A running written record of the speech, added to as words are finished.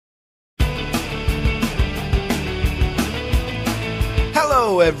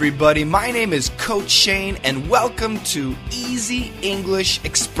Hello, everybody. My name is Coach Shane, and welcome to Easy English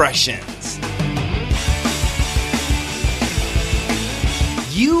Expressions.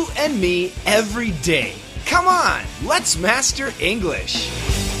 You and me every day. Come on, let's master English.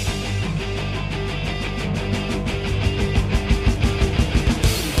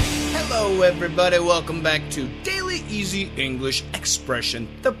 Hello, everybody. Welcome back to Daily Easy English Expression,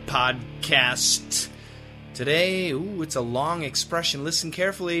 the podcast. Today, it's a long expression. Listen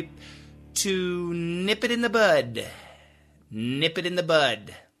carefully. To nip it in the bud. Nip it in the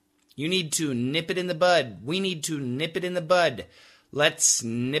bud. You need to nip it in the bud. We need to nip it in the bud. Let's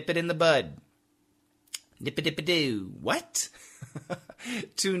nip it in the bud. Nip-a-dip-a-doo. What?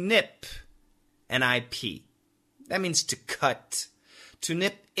 To nip. N-I-P. That means to cut. To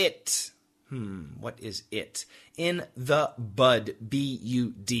nip it. What is it? In the bud.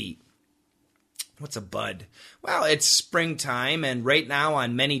 B-U-D. What's a bud? Well, it's springtime, and right now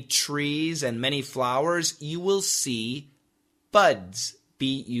on many trees and many flowers, you will see buds,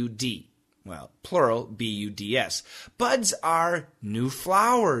 B-U-D. Well, plural, B-U-D-S. Buds are new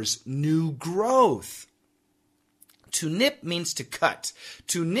flowers, new growth. To nip means to cut.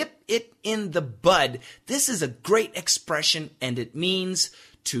 To nip it in the bud. This is a great expression, and it means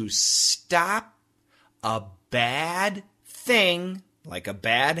to stop a bad thing, like a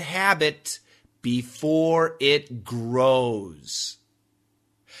bad habit, before it grows.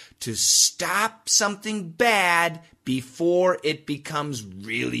 To stop something bad before it becomes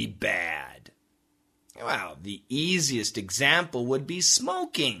really bad. Well, the easiest example would be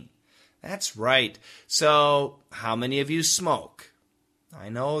smoking. That's right. So, how many of you smoke? I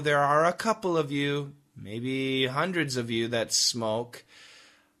know there are a couple of you, maybe hundreds of you that smoke.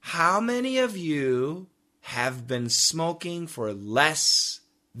 How many of you have been smoking for less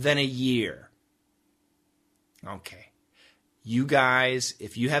than a year? Okay. You guys,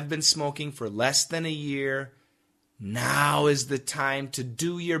 if you have been smoking for less than a year, now is the time to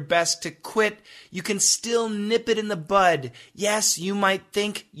do your best to quit. You can still nip it in the bud. Yes, you might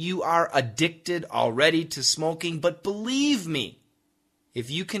think you are addicted already to smoking, but believe me, if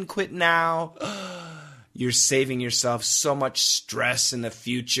you can quit now, you're saving yourself so much stress in the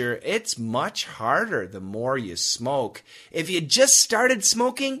future. It's much harder the more you smoke. If you just started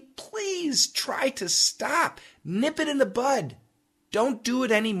smoking, please try to stop. Nip it in the bud. Don't do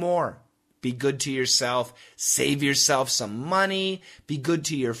it anymore. Be good to yourself. Save yourself some money. Be good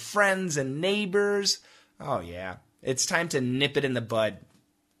to your friends and neighbors. Oh yeah, it's time to nip it in the bud.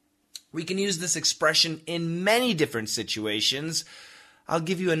 We can use this expression in many different situations. I'll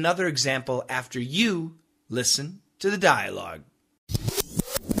give you another example after you listen to the dialogue.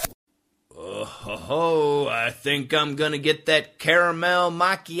 Oh, I think I'm gonna get that caramel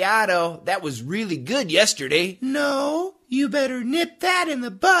macchiato. That was really good yesterday. No, you better nip that in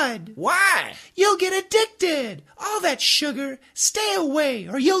the bud. Why? You'll get addicted. All that sugar, stay away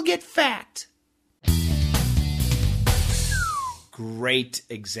or you'll get fat. Great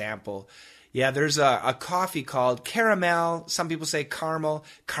example. Yeah, there's a coffee called caramel. Some people say caramel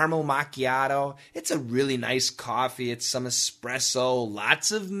macchiato. It's a really nice coffee. It's some espresso,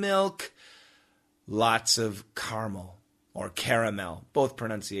 lots of milk, lots of caramel or caramel. Both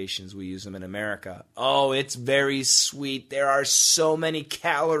pronunciations, we use them in America. Oh, it's very sweet. There are so many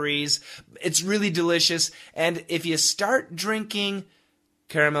calories. It's really delicious. And if you start drinking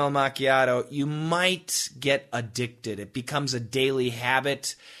caramel macchiato, you might get addicted. It becomes a daily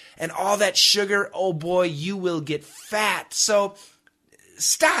habit. And all that sugar, oh boy, you will get fat. So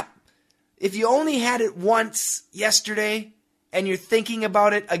stop. If you only had it once yesterday and you're thinking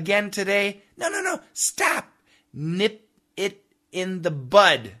about it again today, no, stop. Nip it in the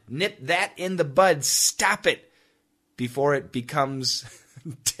bud. Nip that in the bud. Stop it before it becomes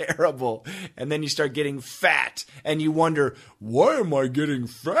terrible. And then you start getting fat and you wonder, why am I getting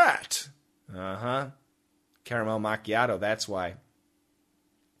fat? Caramel macchiato, that's why.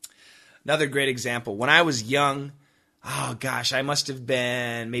 Another great example. When I was young, I must have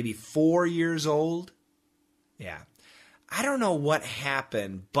been maybe 4 years old. Yeah. I don't know what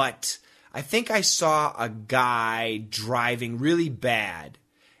happened, but I think I saw a guy driving really bad.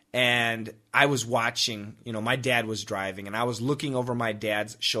 And I was watching, my dad was driving, and I was looking over my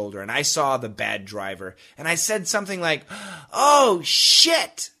dad's shoulder, and I saw the bad driver. And I said something like, oh,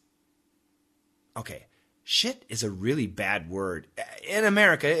 shit. Okay. Shit is a really bad word. In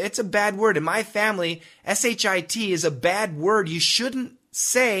America, it's a bad word. In my family, S-H-I-T is a bad word. You shouldn't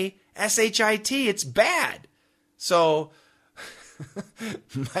say S-H-I-T. It's bad. So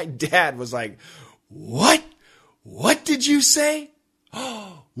my dad was like, what? What did you say?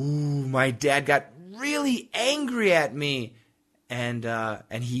 My dad got really angry at me.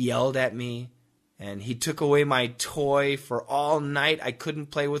 and he yelled at me, and he took away my toy for all night. I couldn't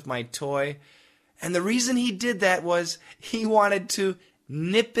play with my toy. And the reason he did that was he wanted to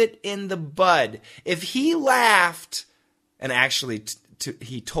nip it in the bud. If he laughed, and actually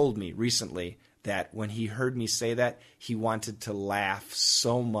he told me recently that when he heard me say that, he wanted to laugh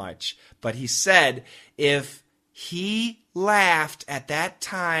so much. But he said if he laughed at that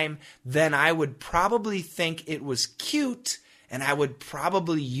time, then I would probably think it was cute, and I would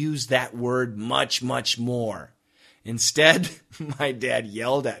probably use that word much, much more. Instead, my dad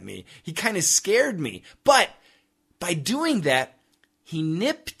yelled at me. He kind of scared me. But by doing that, he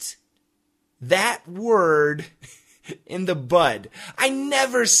nipped that word in the bud. I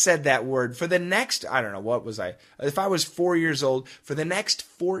never said that word for the next, I don't know, what was I? If I was 4 years old, for the next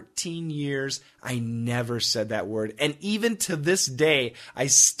 14 years, I never said that word. And even to this day, I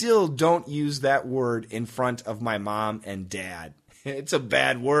still don't use that word in front of my mom and dad. It's a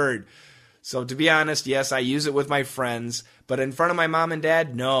bad word. So to be honest, yes, I use it with my friends, but in front of my mom and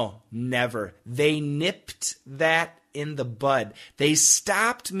dad, no, never. They nipped that in the bud. They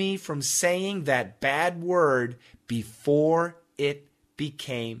stopped me from saying that bad word before it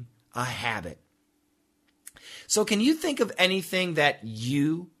became a habit. So can you think of anything that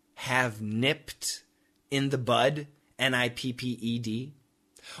you have nipped in the bud? N-I-P-P-E-D?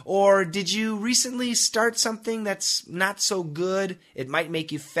 Or did you recently start something that's not so good? It might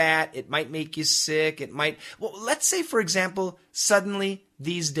make you fat. It might make you sick. Well, let's say, for example, suddenly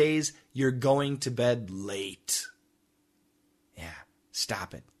these days you're going to bed late. Yeah,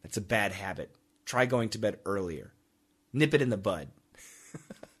 stop it. That's a bad habit. Try going to bed earlier. Nip it in the bud.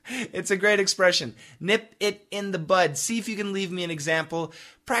 It's a great expression. Nip it in the bud. See if you can leave me an example.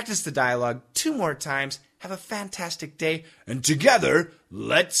 Practice the dialogue 2 more times. Have a fantastic day. And together,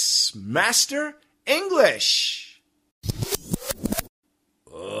 let's master English.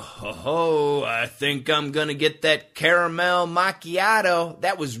 Oh, I think I'm gonna get that caramel macchiato.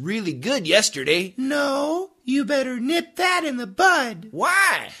 That was really good yesterday. No, you better nip that in the bud.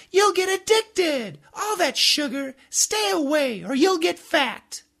 Why? You'll get addicted. All that sugar, stay away or you'll get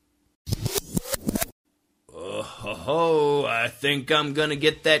fat. Oh, I think I'm gonna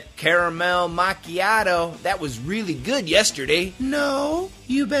get that caramel macchiato. That was really good yesterday. No,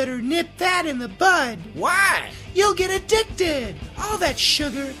 you better nip that in the bud. Why? You'll get addicted. All that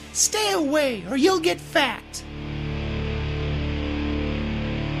sugar, stay away or you'll get fat.